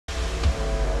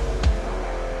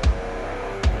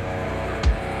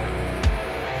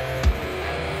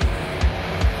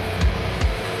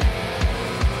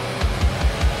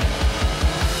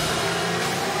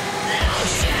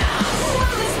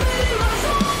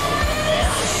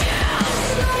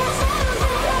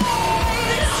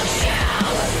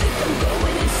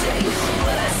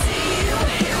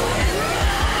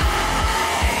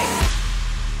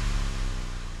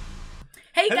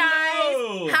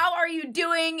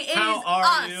It How is are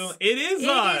us. you? It is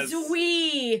us. It is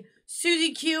we,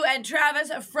 Susie Q and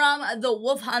Travis from the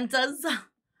Wolf HunterZ.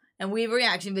 And we have a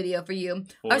reaction video for you.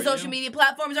 Our social media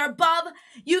platforms are above.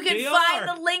 You can find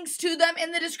the links to them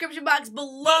in the description box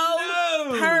below.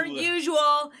 Per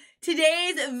usual.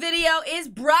 Today's video is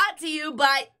brought to you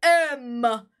by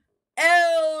ML.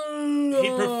 He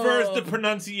prefers the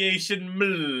pronunciation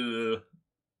ml.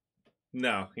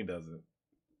 No, he doesn't.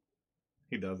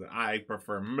 He doesn't. I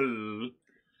prefer ml.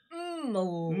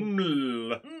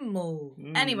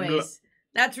 Anyways,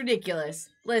 that's ridiculous.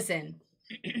 Listen.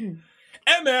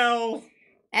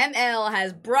 ML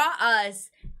has brought us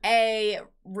a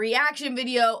reaction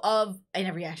video of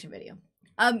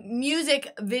a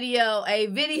music video,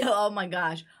 oh my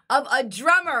gosh, of a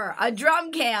drummer, a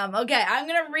drum cam. Okay, I'm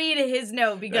gonna read his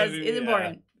note because it's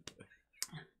important.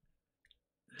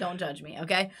 Don't judge me,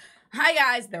 okay? Hi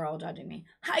guys, they're all judging me.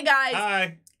 Hi guys.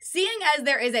 Hi. Seeing as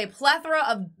there is a plethora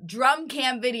of drum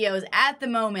cam videos at the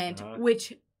moment,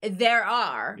 which there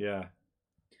are. Yeah.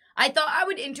 I thought I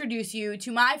would introduce you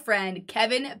to my friend,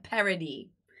 Kevin Paradis.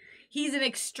 He's an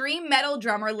extreme metal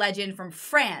drummer legend from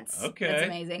France. Okay. That's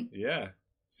amazing. Yeah.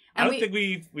 And I don't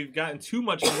think we've gotten too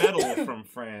much metal from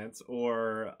France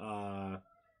or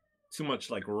too much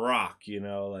like rock, you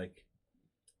know, like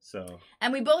so.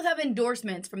 And we both have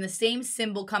endorsements from the same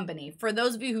cymbal company. For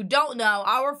those of you who don't know,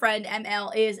 our friend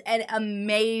ML is an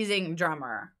amazing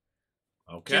drummer.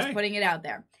 Okay. Just putting it out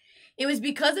there. It was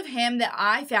because of him that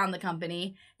I found the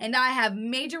company, and I have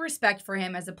major respect for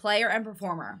him as a player and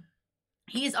performer.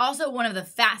 He is also one of the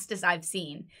fastest I've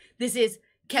seen. This is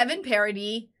Kevin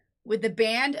Paradis with the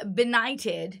band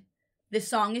Benighted. This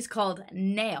song is called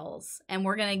Nails, and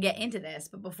we're going to get into this.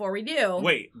 But before we do...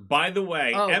 Wait, by the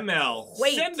way, ML,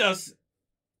 send us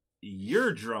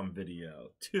your drum video,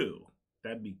 too.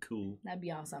 That'd be cool. That'd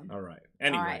be awesome. All right.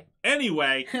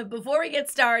 Anyway. Before we get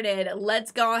started,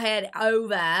 let's go ahead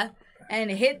over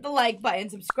and hit the like button,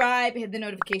 subscribe, hit the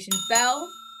notification bell.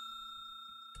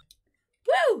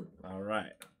 Woo! All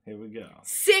right. Here we go.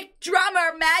 Sick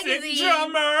Drummer Magazine. Sick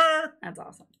Drummer! That's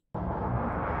awesome.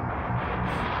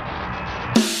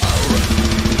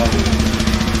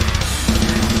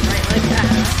 Right like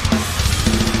that.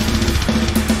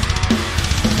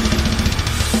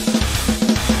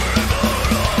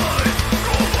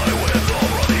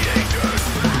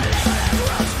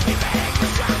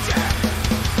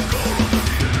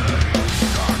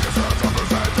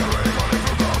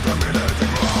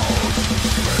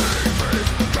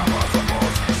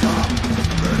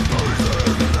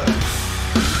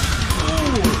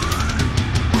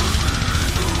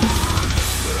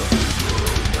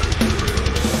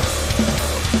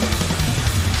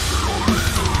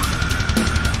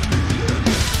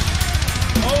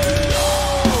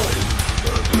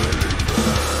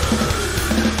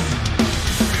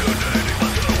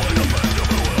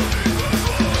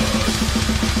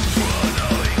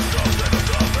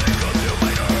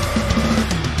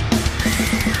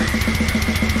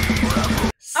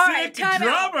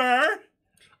 Drummer,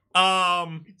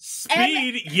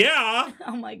 speed, yeah.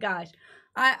 Oh my gosh,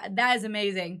 that is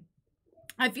amazing.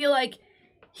 I feel like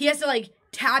he has to like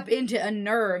tap into a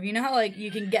nerve. You know how like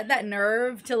you can get that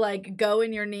nerve to like go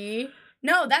in your knee?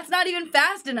 No, that's not even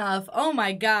fast enough. Oh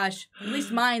my gosh, at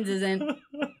least mine's isn't. All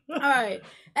right.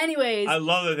 Anyways, I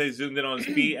love that they zoomed in on his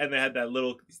feet and they had that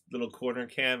little corner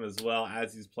cam as well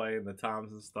as he's playing the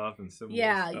toms and stuff and cymbals.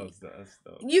 Yeah, that's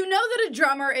dope. You know that a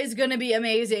drummer is gonna be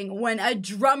amazing when a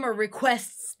drummer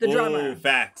requests the drummer. Ooh,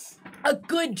 facts. A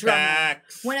good drummer.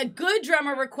 Facts. When a good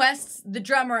drummer requests the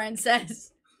drummer and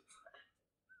says,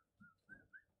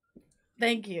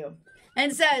 "Thank you,"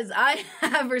 and says, "I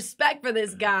have respect for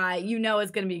this guy," you know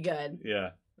it's gonna be good.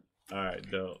 Yeah. All right,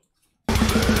 dope.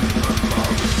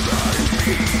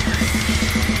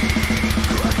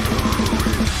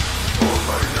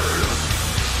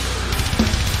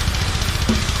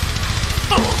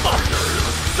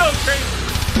 So crazy.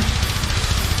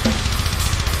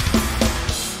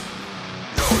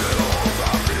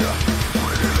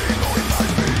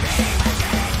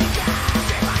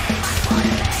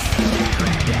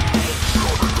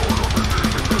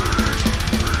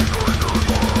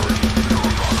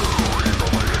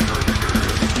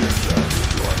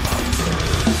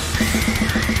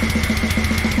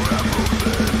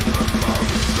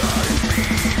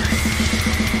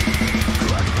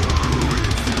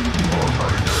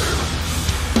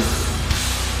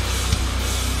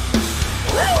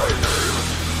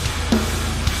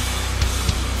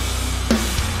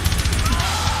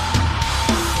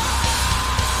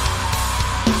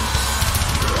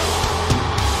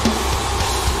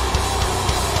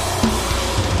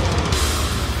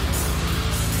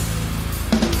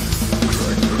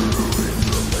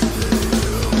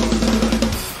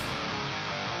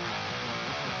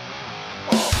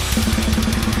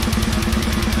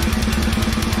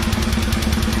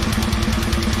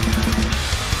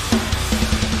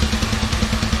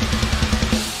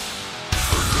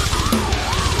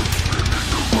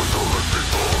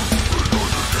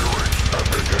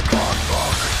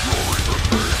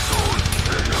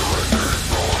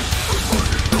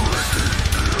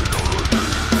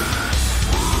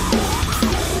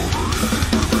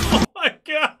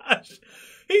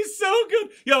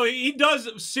 Yo, he does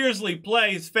seriously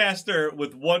plays faster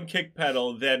with one kick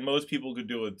pedal than most people could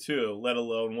do with two, let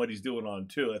alone what he's doing on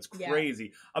two. That's crazy.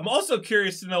 Yeah. I'm also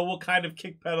curious to know what kind of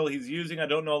kick pedal he's using. I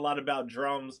don't know a lot about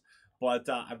drums, but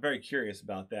I'm very curious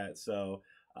about that. So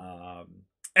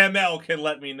ML can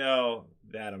let me know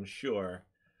that, I'm sure.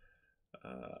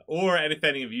 Or and if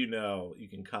any of you know, you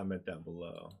can comment down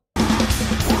below.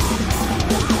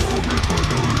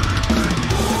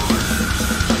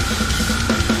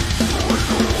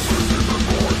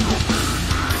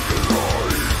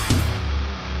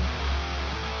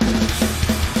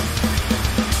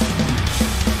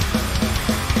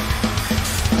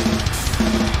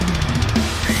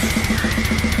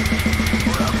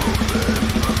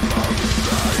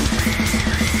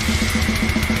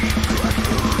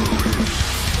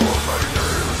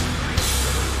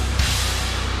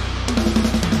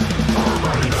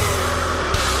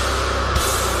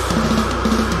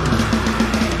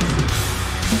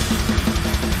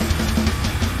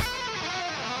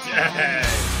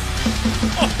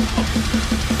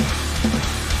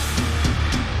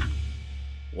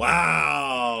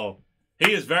 Wow.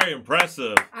 He is very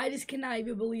impressive. I just cannot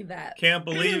even believe that. Can't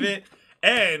believe it.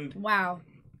 And wow.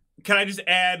 Can I just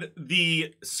add,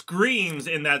 the screams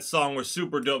in that song were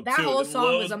super dope too. That whole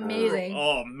song was amazing.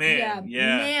 Oh man.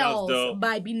 Yeah. Nails that was dope.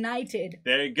 by Benighted.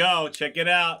 There you go. Check it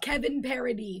out. Kevin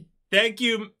Paradis. Thank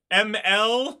you,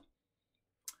 ML.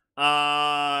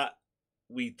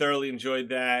 We thoroughly enjoyed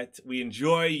that. We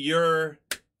enjoy your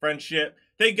friendship.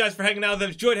 Thank you guys for hanging out with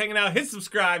us. Enjoyed hanging out. Hit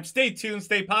subscribe. Stay tuned.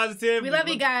 Stay positive. We love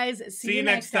you guys. See you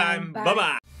next time.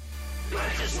 Bye-bye. I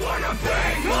just wanna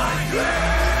pay my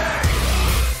way.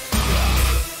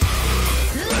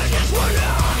 I just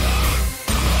wanna